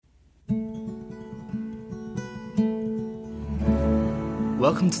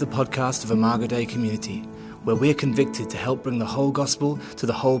Welcome to the podcast of Imago Dei Community, where we are convicted to help bring the whole gospel to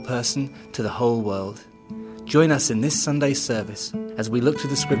the whole person, to the whole world. Join us in this Sunday service as we look to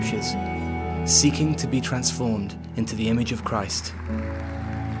the scriptures, seeking to be transformed into the image of Christ.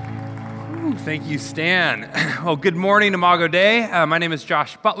 Thank you, Stan. Well, good morning, Imago Dei. My name is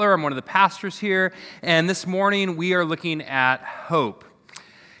Josh Butler. I'm one of the pastors here, and this morning we are looking at hope.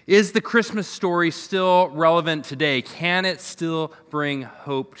 Is the Christmas story still relevant today? Can it still bring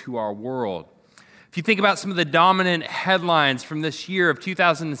hope to our world? If you think about some of the dominant headlines from this year of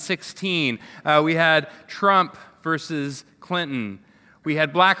 2016, we had Trump versus Clinton. We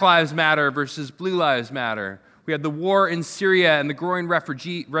had Black Lives Matter versus Blue Lives Matter. We had the war in Syria and the growing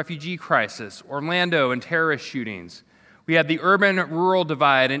refugee crisis, Orlando and terrorist shootings. We had the urban-rural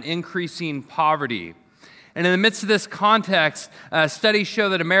divide and increasing poverty. And in the midst of this context, studies show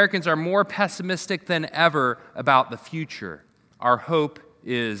that Americans are more pessimistic than ever about the future. Our hope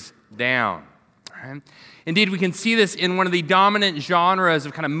is down. Right? Indeed, we can see this in one of the dominant genres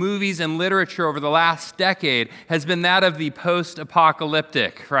of kind of movies and literature over the last decade has been that of the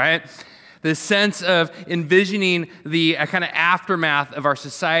post-apocalyptic, right? The sense of envisioning the kind of aftermath of our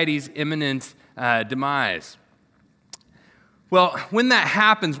society's imminent demise. Well, when that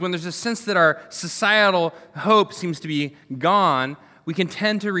happens, when there's a sense that our societal hope seems to be gone, we can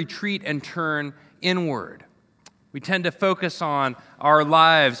tend to retreat and turn inward. We tend to focus on our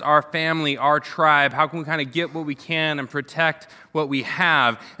lives, our family, our tribe. How can we kind of get what we can and protect what we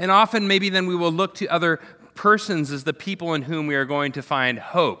have? And often maybe then we will look to other persons as the people in whom we are going to find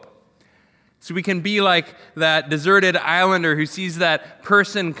hope. So we can be like that deserted islander who sees that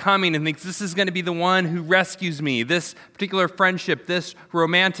person coming and thinks, this is going to be the one who rescues me, this particular friendship, this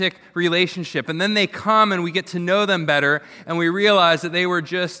romantic relationship. And then they come and we get to know them better and we realize that they were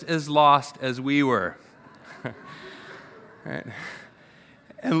just as lost as we were. Right?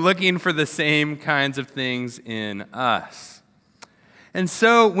 And looking for the same kinds of things in us. And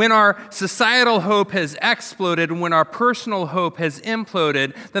so when our societal hope has exploded and when our personal hope has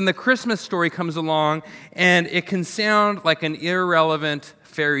imploded, then the Christmas story comes along and it can sound like an irrelevant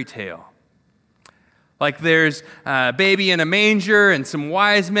fairy tale. Like there's a baby in a manger and some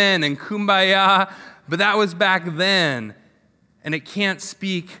wise men and kumbaya, but that was back then, and it can't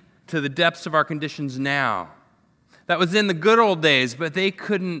speak to the depths of our conditions now. That was in the good old days, but they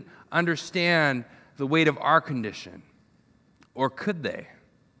couldn't understand the weight of our condition. Or could they?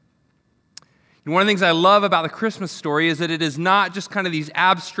 And one of the things I love about the Christmas story is that it is not just kind of these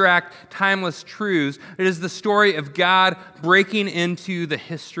abstract, timeless truths. It is the story of God breaking into the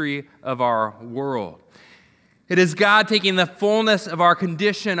history of our world. It is God taking the fullness of our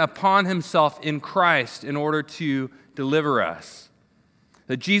condition upon himself in Christ in order to deliver us.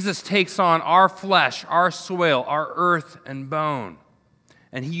 That Jesus takes on our flesh, our soil, our earth and bone,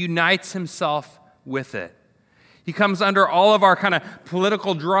 and he unites himself with it. He comes under all of our kind of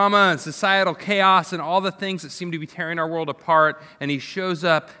political drama and societal chaos and all the things that seem to be tearing our world apart, and he shows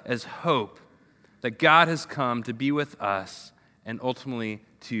up as hope that God has come to be with us and ultimately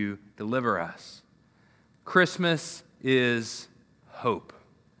to deliver us. Christmas is hope.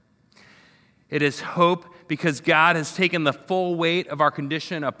 It is hope because God has taken the full weight of our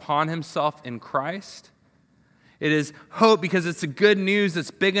condition upon himself in Christ. It is hope because it's a good news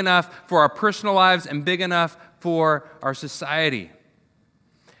that's big enough for our personal lives and big enough for our society.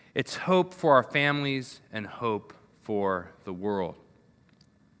 It's hope for our families and hope for the world.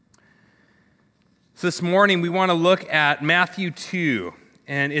 So this morning we want to look at Matthew 2,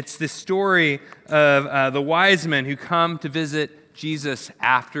 and it's the story of the wise men who come to visit Jesus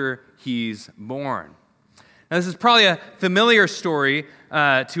after he's born. Now this is probably a familiar story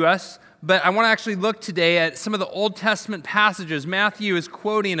to us, but I want to actually look today at some of the Old Testament passages. Matthew is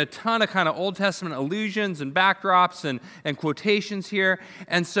quoting a ton of kind of Old Testament allusions and backdrops and quotations here.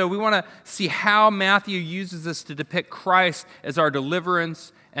 And so we want to see how Matthew uses this to depict Christ as our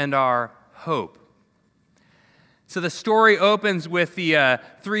deliverance and our hope. So the story opens with the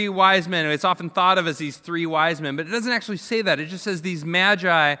three wise men. It's often thought of as these three wise men, but it doesn't actually say that. It just says these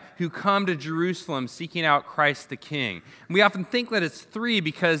magi who come to Jerusalem seeking out Christ the King. And we often think that it's three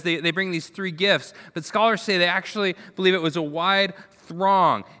because they bring these three gifts, but scholars say they actually believe it was a wide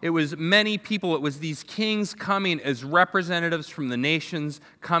throng. It was many people. It was these kings coming as representatives from the nations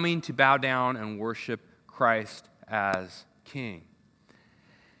coming to bow down and worship Christ as King.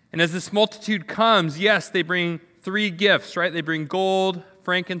 And as this multitude comes, yes, they bring three gifts, right? They bring gold,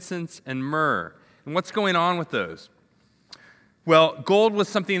 frankincense, and myrrh. And what's going on with those? Well, gold was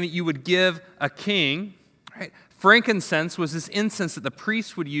something that you would give a king, right? Frankincense was this incense that the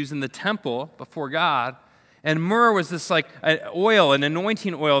priests would use in the temple before God. And myrrh was this like oil, an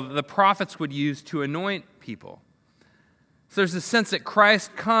anointing oil that the prophets would use to anoint people. So there's a sense that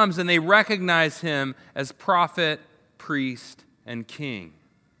Christ comes and they recognize him as prophet, priest, and king.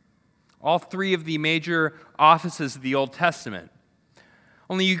 All three of the major offices of the Old Testament.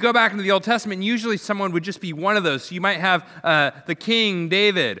 Only you go back into the Old Testament, and usually someone would just be one of those. So you might have the king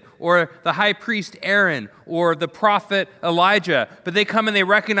David, or the high priest Aaron, or the prophet Elijah. But they come and they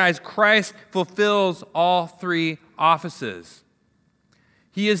recognize Christ fulfills all three offices.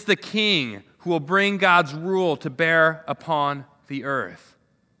 He is the king who will bring God's rule to bear upon the earth.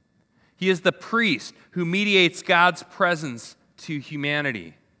 He is the priest who mediates God's presence to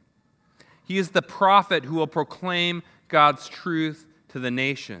humanity. He is the prophet who will proclaim God's truth to the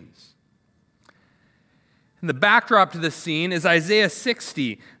nations. And the backdrop to this scene is Isaiah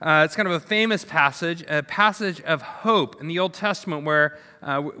 60. It's kind of a famous passage, a passage of hope in the Old Testament where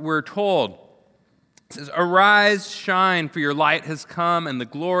we're told, it says, "Arise, shine, for your light has come, and the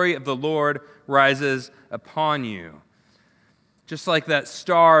glory of the Lord rises upon you." Just like that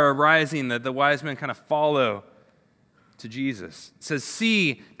star rising that the wise men kind of follow to Jesus. It says,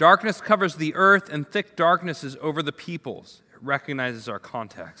 "See, darkness covers the earth, and thick darkness is over the peoples." It recognizes our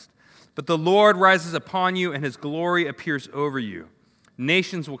context. "But the Lord rises upon you, and his glory appears over you.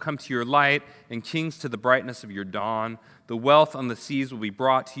 Nations will come to your light, and kings to the brightness of your dawn. The wealth on the seas will be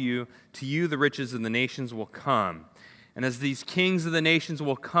brought to you. To you the riches of the nations will come. And as these kings of the nations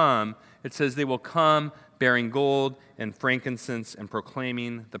will come," it says, "they will come bearing gold and frankincense and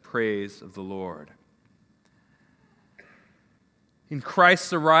proclaiming the praise of the Lord." In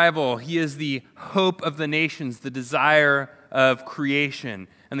Christ's arrival, he is the hope of the nations, the desire of creation.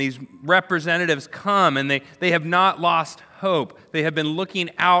 And these representatives come, and they have not lost hope. They have been looking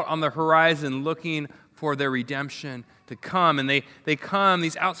out on the horizon, looking for their redemption to come. And they come,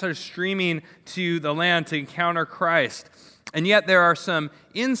 these outsiders streaming to the land to encounter Christ. And yet there are some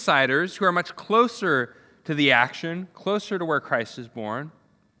insiders who are much closer to the action, closer to where Christ is born.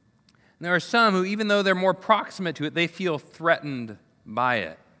 And there are some who, even though they're more proximate to it, they feel threatened by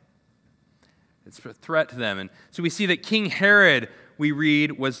it. It's a threat to them. And so we see that King Herod, we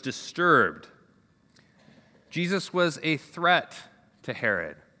read, was disturbed. Jesus was a threat to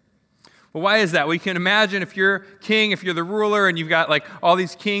Herod. Well, why is that? Well, you can imagine if you're king, if you're the ruler, and you've got like all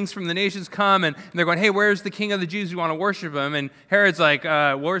these kings from the nations come, and they're going, "Hey, where's the king of the Jews? We want to worship him." And Herod's like,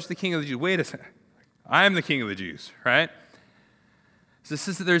 "Where's the king of the Jews?" Wait a second. I am the king of the Jews, right? So this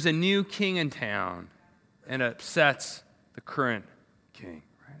is that there's a new king in town, and it upsets the current king,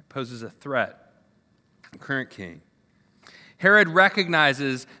 right? It poses a threat, the current king. Herod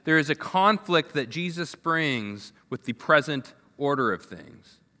recognizes there is a conflict that Jesus brings with the present order of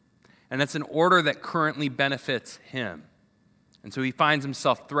things. And that's an order that currently benefits him. And so he finds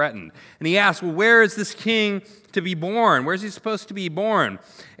himself threatened. And he asks, well, where is this king to be born? Where is he supposed to be born?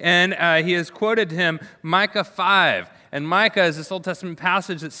 And he has quoted to him Micah 5. And Micah is this Old Testament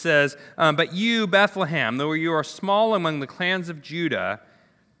passage that says, "But you, Bethlehem, though you are small among the clans of Judah,"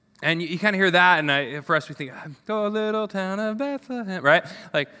 and you kind of hear that, and for us we think, "Oh, little town of Bethlehem," right?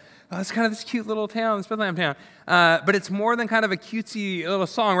 Like, oh, it's kind of this cute little town, this Bethlehem town. But it's more than kind of a cutesy little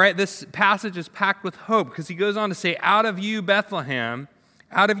song, right? This passage is packed with hope because he goes on to say, "Out of you, Bethlehem,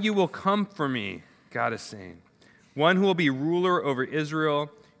 out of you will come for me," God is saying, "one who will be ruler over Israel,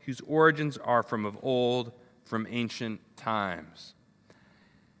 whose origins are from of old, from ancient times."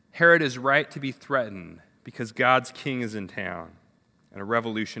 Herod is right to be threatened because God's king is in town and a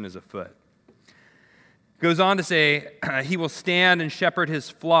revolution is afoot. Goes on to say, he will stand and shepherd his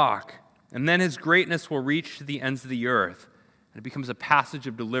flock, and then his greatness will reach to the ends of the earth. And it becomes a passage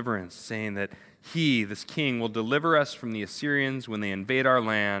of deliverance, saying that he, this king, will deliver us from the Assyrians when they invade our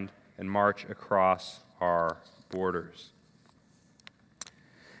land and march across our borders.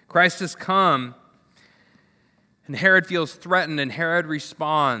 Christ has come, and Herod feels threatened, and Herod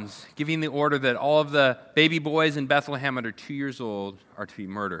responds, giving the order that all of the baby boys in Bethlehem under 2 years old are to be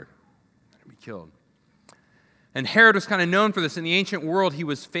murdered, to be killed. And Herod was kind of known for this. In the ancient world, he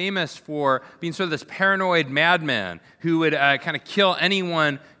was famous for being sort of this paranoid madman who would kind of kill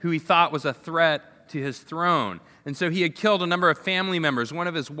anyone who he thought was a threat to his throne. And so he had killed a number of family members, one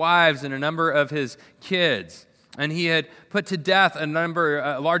of his wives and a number of his kids. And he had put to death a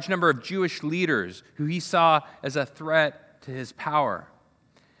large number of Jewish leaders who he saw as a threat to his power.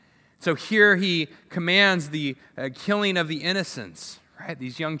 So here he commands the killing of the innocents, right?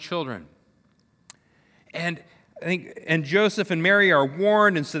 These young children. And Joseph and Mary are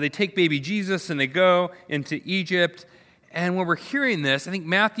warned, and so they take baby Jesus and they go into Egypt. And when we're hearing this, I think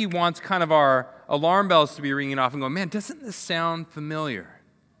Matthew wants kind of our alarm bells to be ringing off and going, man, doesn't this sound familiar?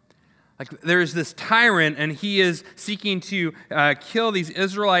 Like there's this tyrant, and he is seeking to kill these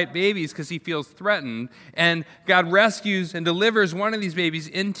Israelite babies because he feels threatened. And God rescues and delivers one of these babies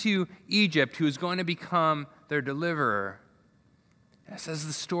into Egypt, who is going to become their deliverer. This is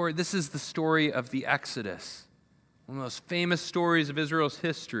the story of the Exodus, one of the most famous stories of Israel's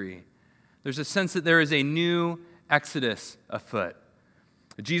history. There's a sense that there is a new Exodus afoot.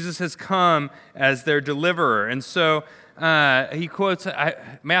 Jesus has come as their deliverer. And so Matthew quotes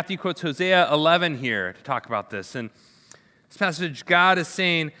Hosea 11 here to talk about this. And this passage, God is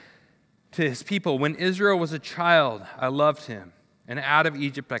saying to his people, when Israel was a child, I loved him, and out of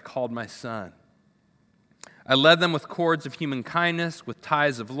Egypt I called my son. I led them with cords of human kindness, with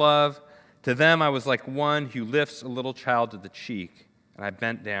ties of love. To them I was like one who lifts a little child to the cheek, and I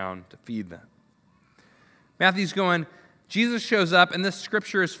bent down to feed them. Matthew's going, Jesus shows up, and this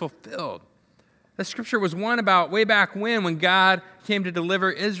scripture is fulfilled. The scripture was one about way back when God came to deliver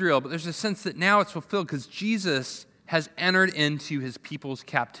Israel, but there's a sense that now it's fulfilled because Jesus has entered into his people's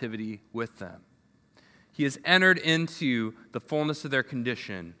captivity with them. He has entered into the fullness of their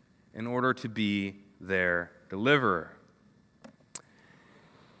condition in order to be their deliverer.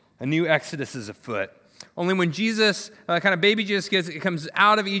 A new exodus is afoot. Only when Jesus, baby Jesus comes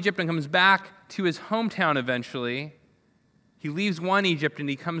out of Egypt and comes back to his hometown eventually, he leaves one Egypt and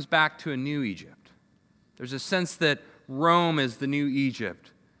he comes back to a new Egypt. There's a sense that Rome is the new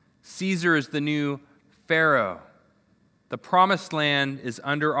Egypt. Caesar is the new Pharaoh. The promised land is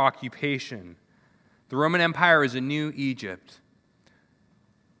under occupation. The Roman Empire is a new Egypt,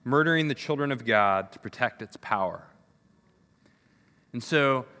 murdering the children of God to protect its power. And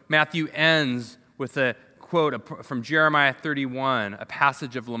so Matthew ends with a quote from Jeremiah 31, a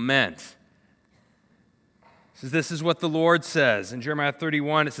passage of lament. It says, this is what the Lord says. In Jeremiah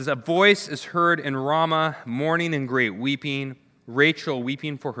 31, it says, a voice is heard in Ramah, mourning and great weeping, Rachel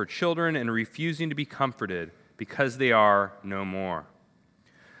weeping for her children and refusing to be comforted because they are no more.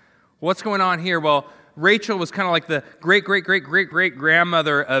 What's going on here? Well, Rachel was kind of like the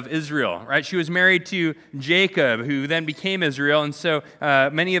great-great-great-great-great-grandmother of Israel, right? She was married to Jacob, who then became Israel, and so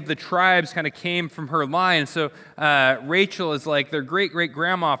many of the tribes kind of came from her line. So Rachel is like their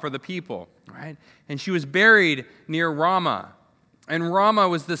great-great-grandma for the people, right? And she was buried near Ramah. And Ramah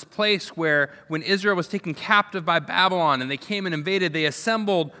was this place where when Israel was taken captive by Babylon and they came and invaded, they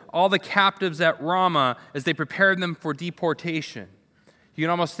assembled all the captives at Ramah as they prepared them for deportation. You can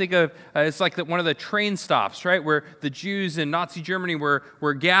almost think of it's like one of the train stops, right, where the Jews in Nazi Germany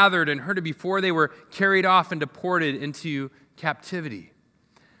were gathered and heard it before they were carried off and deported into captivity.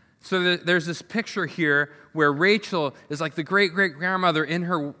 So there's this picture here where Rachel is like the great-great-grandmother in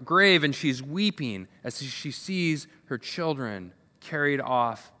her grave, and she's weeping as she sees her children carried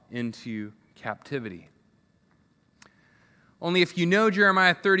off into captivity. Only if you know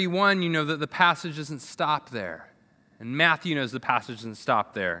Jeremiah 31, you know that the passage doesn't stop there. And Matthew knows the passage doesn't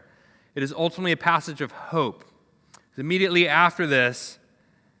stop there. It is ultimately a passage of hope. Immediately after this,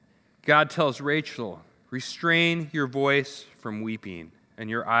 God tells Rachel, restrain your voice from weeping and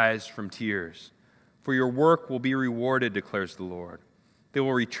your eyes from tears, for your work will be rewarded, declares the Lord. They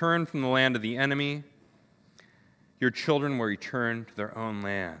will return from the land of the enemy. Your children will return to their own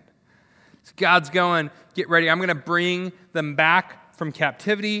land. So God's going, get ready. I'm going to bring them back from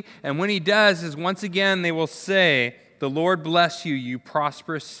captivity. And when he does, is once again they will say, the Lord bless you, you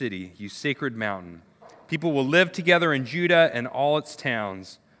prosperous city, you sacred mountain. People will live together in Judah and all its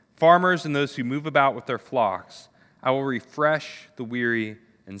towns, farmers and those who move about with their flocks. I will refresh the weary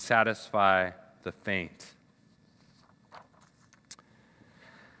and satisfy the faint.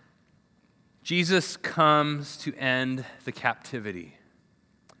 Jesus comes to end the captivity.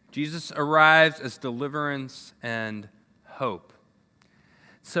 Jesus arrives as deliverance and hope.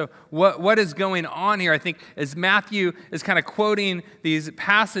 So what is going on here, I think, as Matthew is kind of quoting these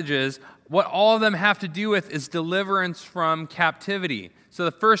passages, what all of them have to do with is deliverance from captivity. So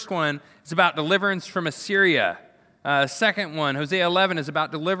the first one is about deliverance from Assyria. Second one, Hosea 11, is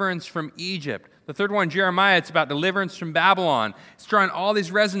about deliverance from Egypt. The third one, Jeremiah, it's about deliverance from Babylon. It's drawing all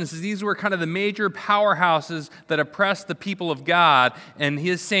these resonances. These were kind of the major powerhouses that oppressed the people of God. And he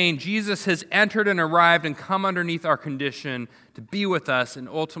is saying Jesus has entered and arrived and come underneath our condition to be with us and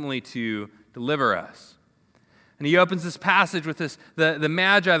ultimately to deliver us. And he opens this passage with the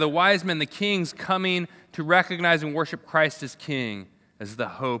Magi, the wise men, the kings coming to recognize and worship Christ as King, as the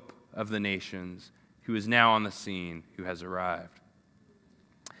hope of the nations, who is now on the scene, who has arrived.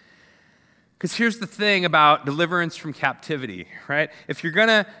 Because here's the thing about deliverance from captivity, right? If you're going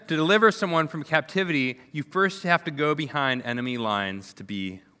to deliver someone from captivity, you first have to go behind enemy lines to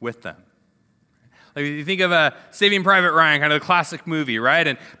be with them. Like you think of Saving Private Ryan, kind of the classic movie, right?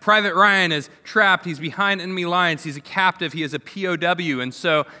 And Private Ryan is trapped. He's behind enemy lines. He's a captive. He is a POW. And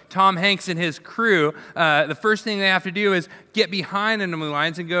so Tom Hanks and his crew, the first thing they have to do is get behind enemy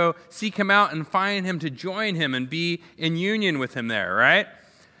lines and go seek him out and find him to join him and be in union with him there, right?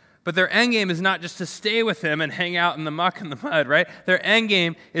 But their end game is not just to stay with him and hang out in the muck and the mud, right? Their end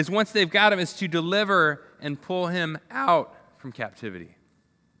game is, once they've got him, is to deliver and pull him out from captivity.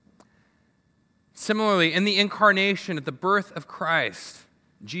 Similarly, in the incarnation, at the birth of Christ,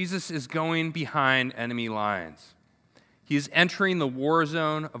 Jesus is going behind enemy lines. He is entering the war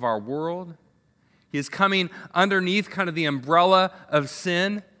zone of our world. He is coming underneath kind of the umbrella of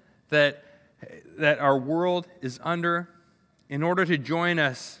sin that our world is under in order to join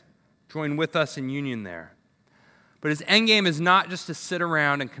with us in union there. But his end game is not just to sit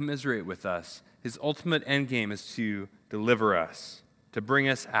around and commiserate with us. His ultimate end game is to deliver us, to bring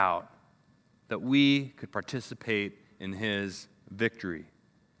us out, that we could participate in his victory.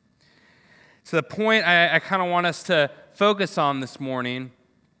 So the point I kind of want us to focus on this morning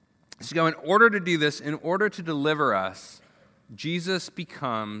is to go, in order to do this, in order to deliver us, Jesus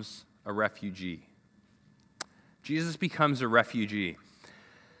becomes a refugee. Jesus becomes a refugee.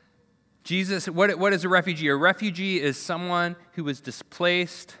 What is a refugee? A refugee is someone who was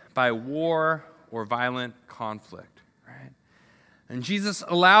displaced by war or violent conflict. And Jesus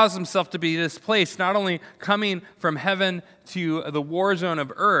allows himself to be displaced, not only coming from heaven to the war zone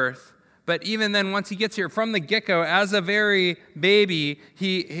of earth, but even then, once he gets here from the get-go, as a very baby,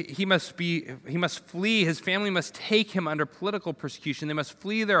 he must flee. His family must take him under political persecution. They must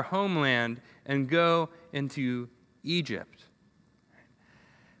flee their homeland and go into Egypt.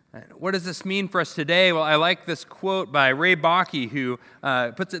 What does this mean for us today? Well, I like this quote by Ray Bakke, who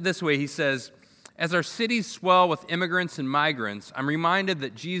puts it this way. He says, "As our cities swell with immigrants and migrants, I'm reminded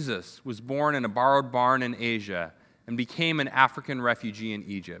that Jesus was born in a borrowed barn in Asia and became an African refugee in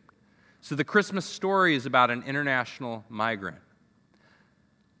Egypt. So the Christmas story is about an international migrant.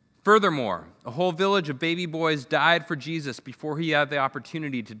 Furthermore, a whole village of baby boys died for Jesus before he had the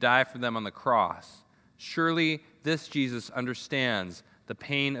opportunity to die for them on the cross. Surely this Jesus understands the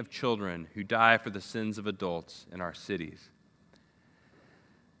pain of children who die for the sins of adults in our cities."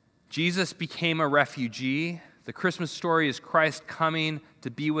 Jesus became a refugee. The Christmas story is Christ coming to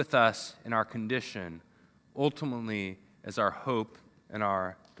be with us in our condition, ultimately as our hope and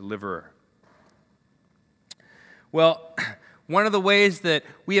our deliverer. Well, one of the ways that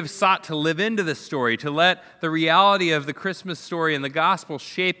we have sought to live into this story, to let the reality of the Christmas story and the gospel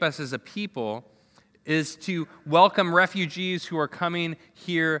shape us as a people, is to welcome refugees who are coming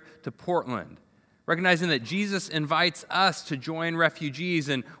here to Portland. Recognizing that Jesus invites us to join refugees,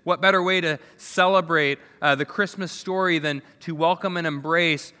 and what better way to celebrate the Christmas story than to welcome and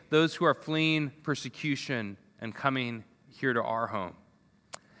embrace those who are fleeing persecution and coming here to our home.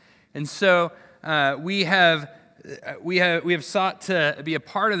 And so we have sought to be a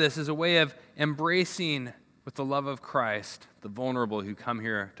part of this as a way of embracing with the love of Christ the vulnerable who come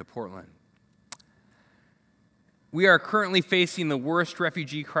here to Portland. We are currently facing the worst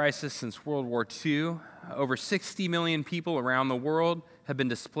refugee crisis since World War II. Over 60 million people around the world have been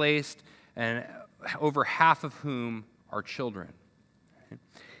displaced, and over half of whom are children.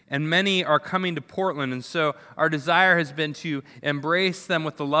 And many are coming to Portland, and so our desire has been to embrace them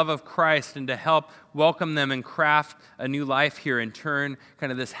with the love of Christ and to help welcome them and craft a new life here and turn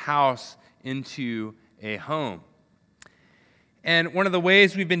kind of this house into a home. And one of the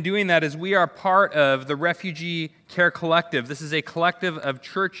ways we've been doing that is we are part of the Refugee Care Collective. This is a collective of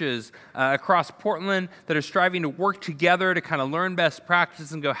churches across Portland that are striving to work together to kind of learn best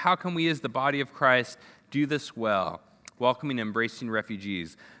practices and go, how can we as the body of Christ do this well, welcoming and embracing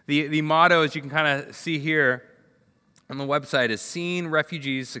refugees? The motto, as you can kind of see here on the website, is seeing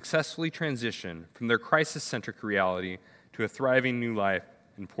refugees successfully transition from their crisis-centric reality to a thriving new life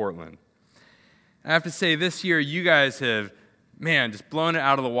in Portland. I have to say, this year you guys have just blown it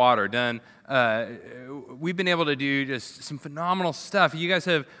out of the water. We've been able to do just some phenomenal stuff. You guys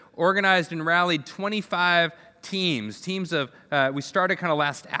have organized and rallied 25 teams of, we started kind of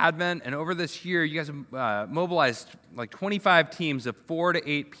last Advent, and over this year, you guys have mobilized like 25 teams of 4 to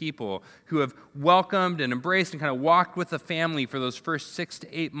 8 people who have welcomed and embraced and kind of walked with the family for those first 6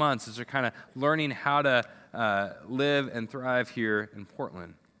 to 8 months as they're kind of learning how to live and thrive here in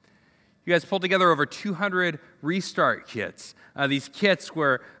Portland. You guys pulled together over 200 restart kits. These kits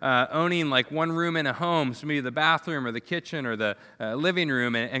were owning like one room in a home, so maybe the bathroom or the kitchen or the living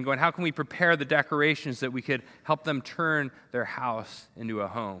room, and going, how can we prepare the decorations that we could help them turn their house into a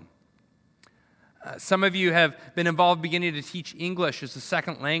home? Some of you have been involved beginning to teach English as a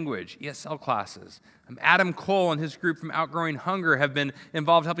second language, ESL classes. Adam Cole and his group from Outgrowing Hunger have been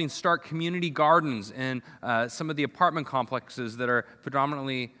involved helping start community gardens in some of the apartment complexes that are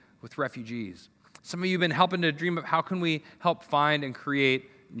predominantly with refugees. Some of you have been helping to dream of how can we help find and create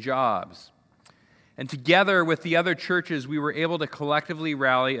jobs. And together with the other churches, we were able to collectively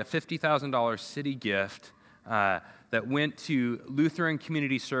rally a $50,000 city gift that went to Lutheran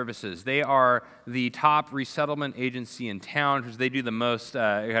Community Services. They are the top resettlement agency in town because they do the most,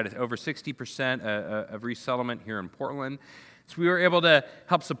 had over 60% of resettlement here in Portland. So we were able to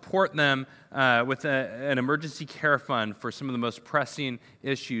help support them with an emergency care fund for some of the most pressing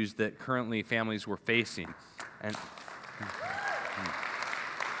issues that currently families were facing. And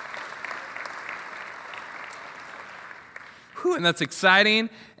that's exciting.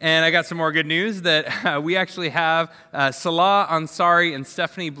 And I got some more good news that we actually have Salah Ansari and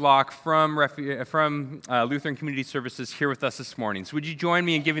Stephanie Block from Lutheran Community Services here with us this morning. So would you join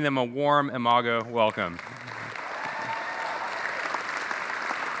me in giving them a warm Imago welcome?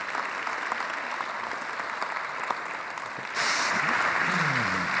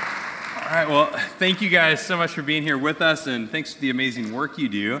 All right, well, thank you guys so much for being here with us, and thanks for the amazing work you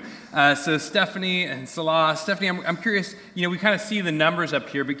do. So Stephanie and Salah, Stephanie, I'm curious, we kind of see the numbers up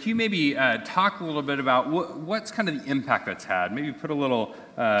here, but can you maybe talk a little bit about what's kind of the impact that's had? Maybe put a little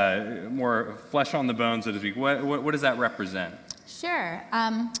more flesh on the bones, so to speak. What does that represent? Sure.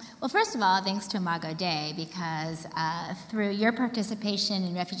 Well, first of all, thanks to Imago Dei, because through your participation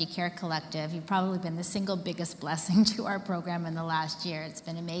in Refugee Care Collective, you've probably been the single biggest blessing to our program in the last year. It's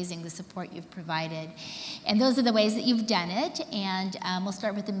been amazing, the support you've provided. And those are the ways that you've done it. And we'll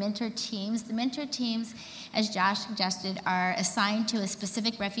start with the mentor teams. The mentor teams, as Josh suggested, are assigned to a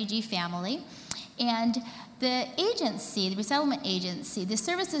specific refugee family. And the agency, the resettlement agency, the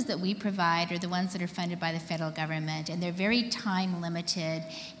services that we provide are the ones that are funded by the federal government, and they're very time limited,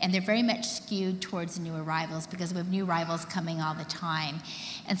 and they're very much skewed towards new arrivals because we have new arrivals coming all the time.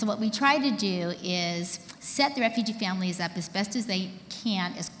 And so what we try to do is set the refugee families up as best as they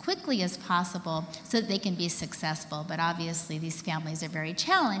can, as quickly as possible, so that they can be successful. But obviously these families are very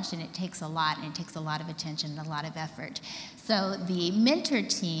challenged, and it takes a lot, and it takes a lot of attention and a lot of effort. So the mentor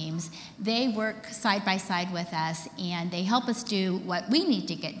teams, they work side by side with us, and they help us do what we need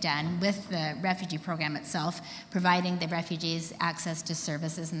to get done with the refugee program itself, providing the refugees access to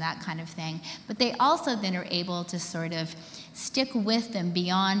services and that kind of thing. But they also then are able to sort of stick with them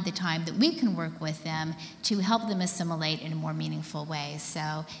beyond the time that we can work with them to help them assimilate in a more meaningful way.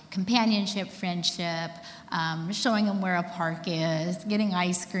 So companionship, friendship, showing them where a park is, getting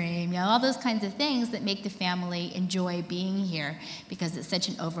ice cream, all those kinds of things that make the family enjoy being here because it's such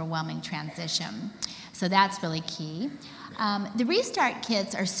an overwhelming transition. So that's really key. The Restart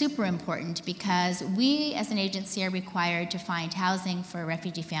kits are super important because we as an agency are required to find housing for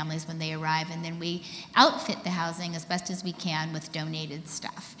refugee families when they arrive, and then we outfit the housing as best as we can with donated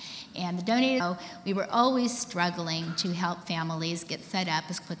stuff. And the donated, we were always struggling to help families get set up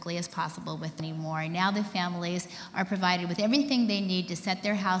as quickly as possible with anymore. Now the families are provided with everything they need to set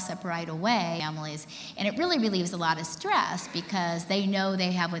their house up right away, families, and it really relieves a lot of stress because they know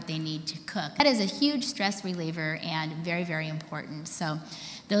they have what they need to cook. That is a huge stress reliever and very, very important. So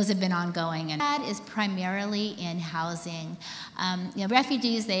those have been ongoing, and that is primarily in housing.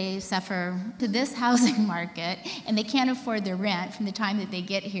 Refugees, they suffer to this housing market, and they can't afford their rent from the time that they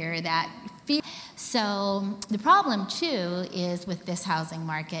get here. So the problem, too, is with this housing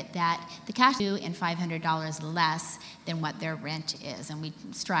market that the cash is $200 and $500 less than what their rent is, and we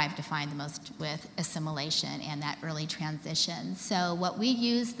strive to find the most with assimilation and that early transition. So what we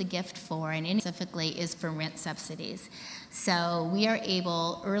use the gift for, and specifically, is for rent subsidies. So we are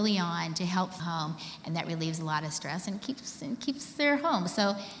able early on to help home, and that relieves a lot of stress and keeps their home.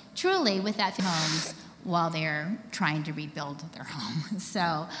 So truly, with that homes while they're trying to rebuild their home.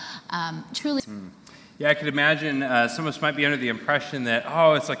 So truly. Yeah, I could imagine some of us might be under the impression that,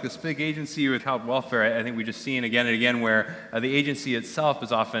 it's like this big agency with child welfare. I think we just seen again and again where the agency itself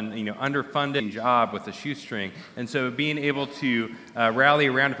is often, underfunded job with a shoestring. And so being able to rally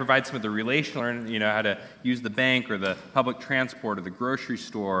around to provide some of the relational, how to use the bank or the public transport or the grocery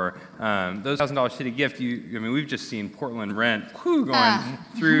store, those $1,000 city gift, we've just seen Portland rent going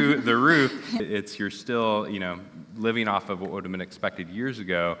through the roof. You're still, living off of what would have been expected years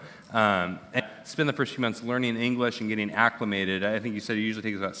ago. And spend the first few months learning English and getting acclimated. I think you said it usually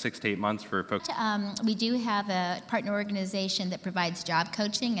takes about 6 to 8 months for folks. We do have a partner organization that provides job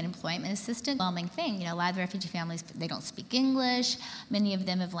coaching and employment assistance. Overwhelming thing, a lot of the refugee families, they don't speak English. Many of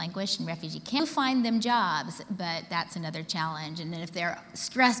them have languished in refugee camps. You find them jobs, but that's another challenge. And then if they're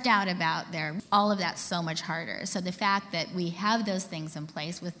stressed out about all of that's so much harder. So the fact that we have those things in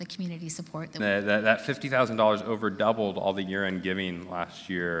place with the community support. That $50,000 over doubled all the year-end giving last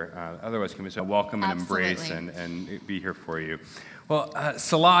year. Otherwise, can we say welcome and embrace and be here for you. Well,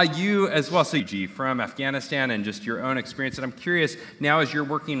 Salah, you as well, so from Afghanistan and just your own experience. And I'm curious, now as you're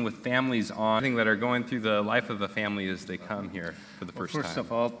working with families on things that are going through the life of a family as they come here for the first time. First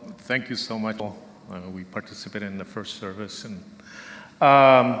of all, thank you so much. We participated in the first service. And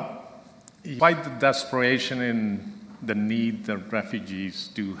despite the desperation and the need that refugees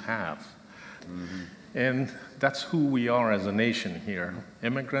do have, and that's who we are as a nation here,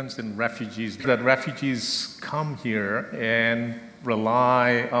 immigrants and refugees, that refugees come here and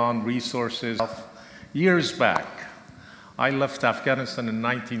rely on resources. Years back, I left Afghanistan in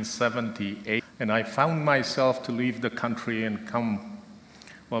 1978, and I found myself to leave the country and come,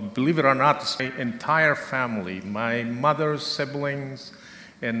 well, believe it or not, my entire family, my mother's siblings,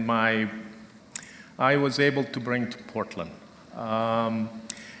 and I was able to bring to Portland.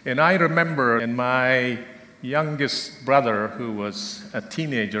 And I remember, and my youngest brother, who was a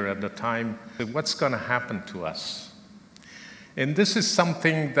teenager at the time, said, what's going to happen to us? And this is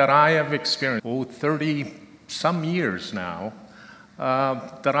something that I have experienced 30-some years now,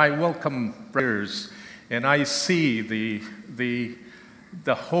 that I welcome prayers, and I see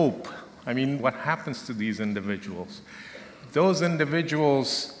the hope. I mean, what happens to these individuals? Those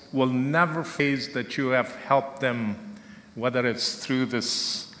individuals will never face that you have helped them, whether it's through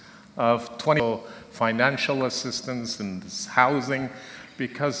this of 20 financial assistance and this housing,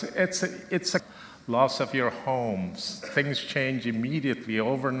 because it's a loss of your homes. Things change immediately,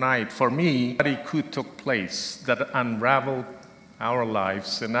 overnight. For me, a coup took place that unraveled our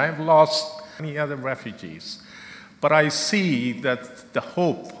lives, and I've lost many other refugees. But I see that the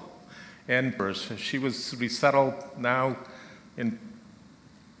hope, and she was resettled now in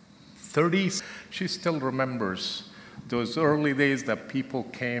 30s. She still remembers those early days that people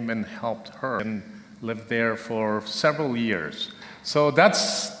came and helped her and lived there for several years. So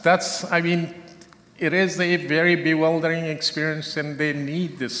that's I mean, it is a very bewildering experience, and they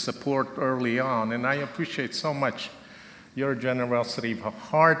need this support early on. And I appreciate so much your generosity of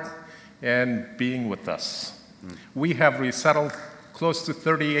heart and being with us. We have resettled close to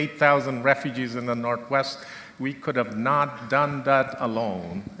 38,000 refugees in the Northwest. We could have not done that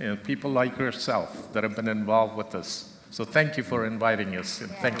alone. And people like yourself that have been involved with us. So thank you for inviting us,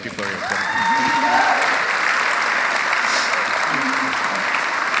 and thank you for your time.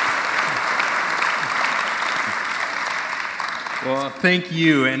 Well, thank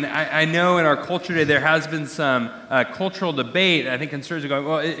you. And I know in our culture today there has been some cultural debate. I think concerns are going,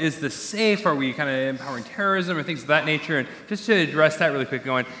 well, is this safe? Are we kind of empowering terrorism or things of that nature? And just to address that really quick,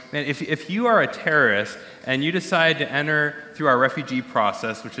 going, man, if you are a terrorist and you decide to enter through our refugee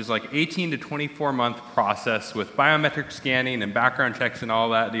process, which is like 18 to 24-month process with biometric scanning and background checks and all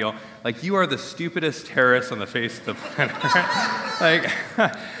that deal, like you are the stupidest terrorist on the face of the planet. Like,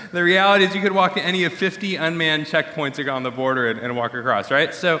 the reality is you could walk to any of 50 unmanned checkpoints that go on the border and walk across,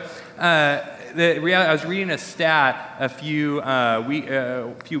 right? So the reality, I was reading a stat a few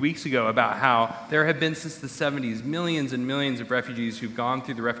weeks ago about how there have been since the 70s millions and millions of refugees who've gone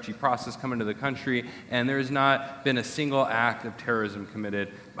through the refugee process, come into the country, and there has not been a single act of terrorism committed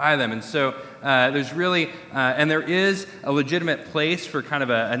by them. And so there's really, and there is a legitimate place for kind of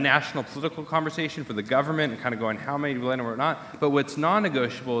a national political conversation for the government and kind of going how many will enter or not. But what's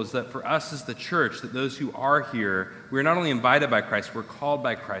non-negotiable is that for us as the church, that those who are here, we're not only invited by Christ, we're called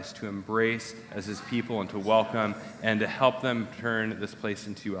by Christ to embrace as his people and to welcome and to help them turn this place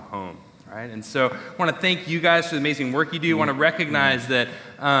into a home. Right? And so I want to thank you guys for the amazing work you do. I want to recognize that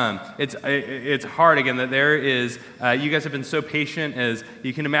it's hard, again, that there is, you guys have been so patient, as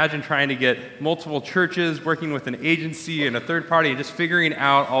you can imagine, trying to get multiple churches, working with an agency and a third party, and just figuring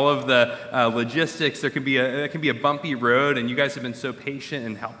out all of the logistics. There can be a bumpy road, and you guys have been so patient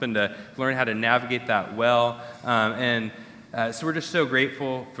in helping to learn how to navigate that well. So we're just so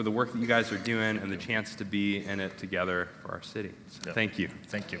grateful for the work that you guys are doing and the chance to be in it together for our city. So thank you.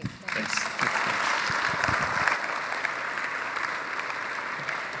 Thank you. Thanks.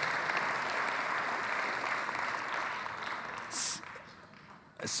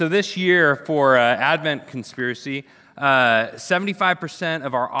 So this year for Advent Conspiracy, 75%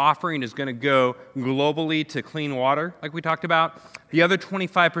 of our offering is going to go globally to clean water, like we talked about. The other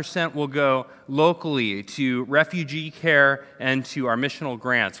 25% will go locally to refugee care and to our missional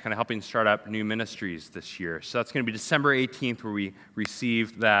grants, kind of helping start up new ministries this year. So that's going to be December 18th where we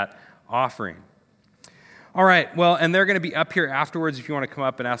receive that offering. All right, well, and they're going to be up here afterwards. If you want to come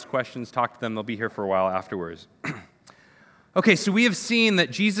up and ask questions, talk to them. They'll be here for a while afterwards. Okay, so we have seen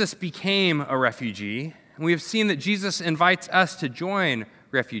that Jesus became a refugee, and we have seen that Jesus invites us to join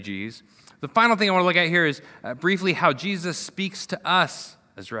refugees. The final thing I want to look at here is briefly how Jesus speaks to us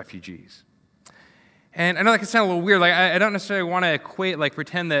as refugees. And I know that can sound a little weird. Like I don't necessarily want to equate, like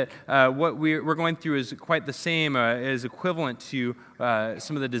pretend that what we're going through is quite the same, is equivalent to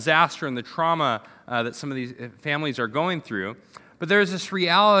some of the disaster and the trauma that some of these families are going through. But there's this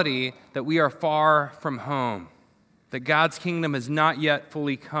reality that we are far from home, that God's kingdom has not yet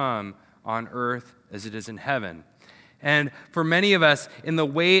fully come on earth as it is in heaven. And for many of us, in the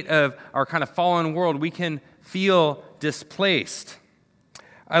weight of our kind of fallen world, we can feel displaced.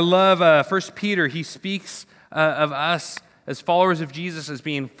 I love 1 Peter. He speaks of us as followers of Jesus as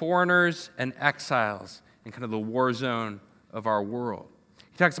being foreigners and exiles in kind of the war zone of our world.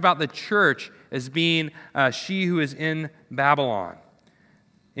 He talks about the church as being she who is in Babylon,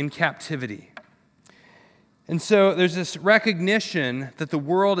 in captivity. And so there's this recognition that the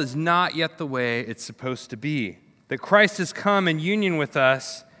world is not yet the way it's supposed to be, that Christ has come in union with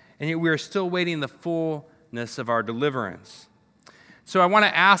us, and yet we are still waiting the fullness of our deliverance. So I want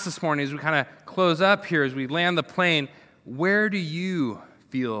to ask this morning as we kind of close up here, as we land the plane, where do you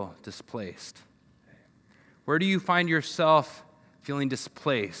feel displaced? Where do you find yourself feeling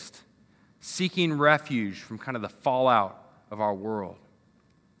displaced, seeking refuge from kind of the fallout of our world?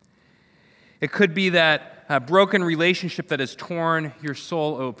 It could be that broken relationship that has torn your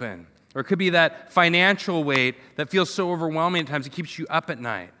soul open. Or it could be that financial weight that feels so overwhelming at times it keeps you up at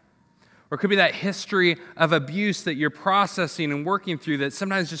night. Or it could be that history of abuse that you're processing and working through that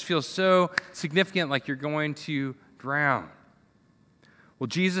sometimes just feels so significant, like you're going to drown. Well,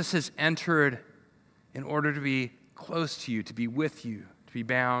 Jesus has entered in order to be close to you, to be with you, to be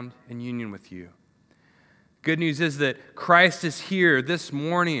bound in union with you. Good news is that Christ is here this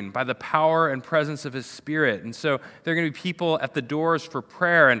morning by the power and presence of His Spirit. And so there are going to be people at the doors for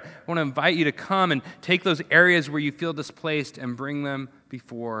prayer. And I want to invite you to come and take those areas where you feel displaced and bring them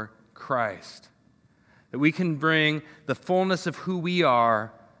before Christ. That we can bring the fullness of who we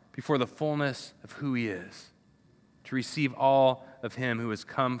are before the fullness of who He is. To receive all of Him who has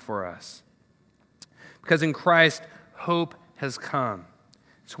come for us. Because in Christ, hope has come.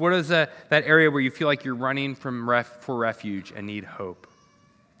 So what is that area where you feel like you're running for refuge and need hope,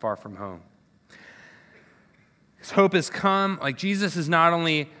 far from home? Because hope has come. Like Jesus has not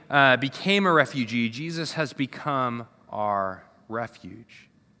only became a refugee, Jesus has become our refuge.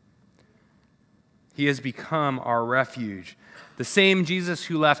 He has become our refuge. The same Jesus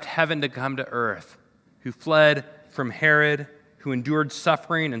who left heaven to come to earth, who fled from Herod, who endured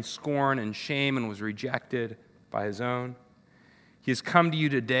suffering and scorn and shame and was rejected by His own. He has come to you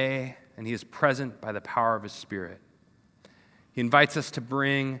today, and He is present by the power of His Spirit. He invites us to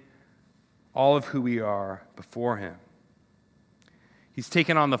bring all of who we are before Him. He's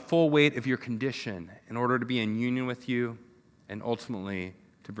taken on the full weight of your condition in order to be in union with you and ultimately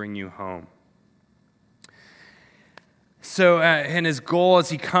to bring you home. So, and His goal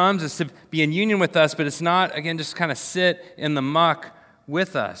as He comes is to be in union with us, but it's not, again, just kind of sit in the muck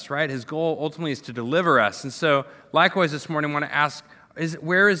with us, right? His goal ultimately is to deliver us. And so, likewise, this morning, I want to ask,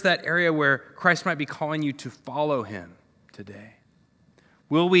 where is that area where Christ might be calling you to follow Him today?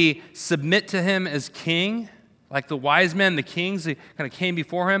 Will we submit to Him as King, like the wise men, the kings that kind of came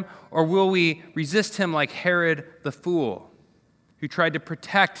before Him? Or will we resist Him like Herod the fool, who tried to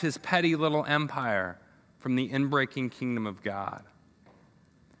protect his petty little empire from the inbreaking kingdom of God?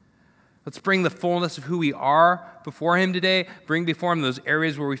 Let's bring the fullness of who we are before Him today, bring before Him those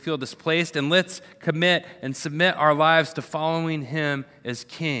areas where we feel displaced, and let's commit and submit our lives to following Him as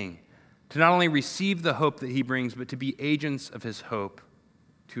King, to not only receive the hope that He brings, but to be agents of His hope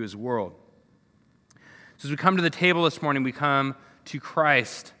to His world. So as we come to the table this morning, we come to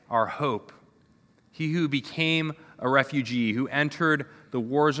Christ, our hope, He who became a refugee, who entered the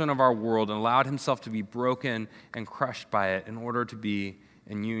war zone of our world and allowed Himself to be broken and crushed by it in order to be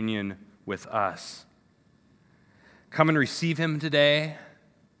in union with us. Come and receive Him today,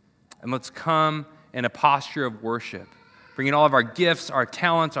 and let's come in a posture of worship, bringing all of our gifts, our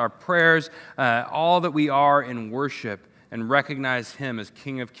talents, our prayers, all that we are in worship, and recognize Him as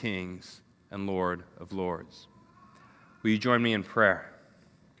King of Kings and Lord of Lords. Will you join me in prayer?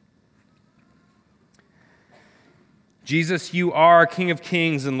 Jesus, you are King of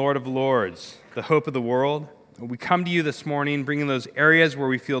Kings and Lord of Lords, the hope of the world. We come to you this morning bringing those areas where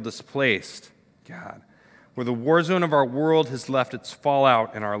we feel displaced, God, where the war zone of our world has left its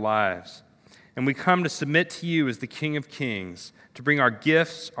fallout in our lives. And we come to submit to you as the King of Kings, to bring our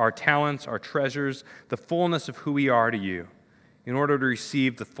gifts, our talents, our treasures, the fullness of who we are to you, in order to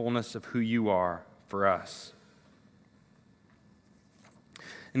receive the fullness of who you are for us.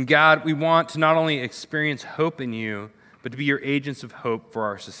 And God, we want to not only experience hope in you, but to be your agents of hope for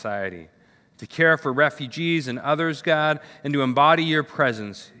our society, to care for refugees and others, God, and to embody your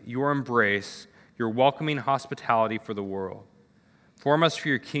presence, your embrace, your welcoming hospitality for the world. Form us for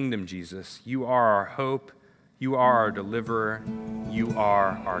your kingdom, Jesus. You are our hope. You are our deliverer. You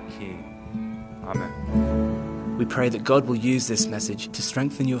are our King. Amen. We pray that God will use this message to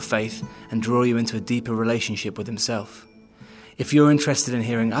strengthen your faith and draw you into a deeper relationship with himself. If you're interested in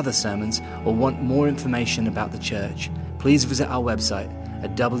hearing other sermons or want more information about the church, please visit our website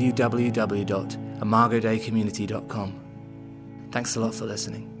at www.imagodaycommunity.com. Thanks a lot for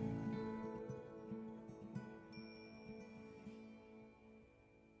listening.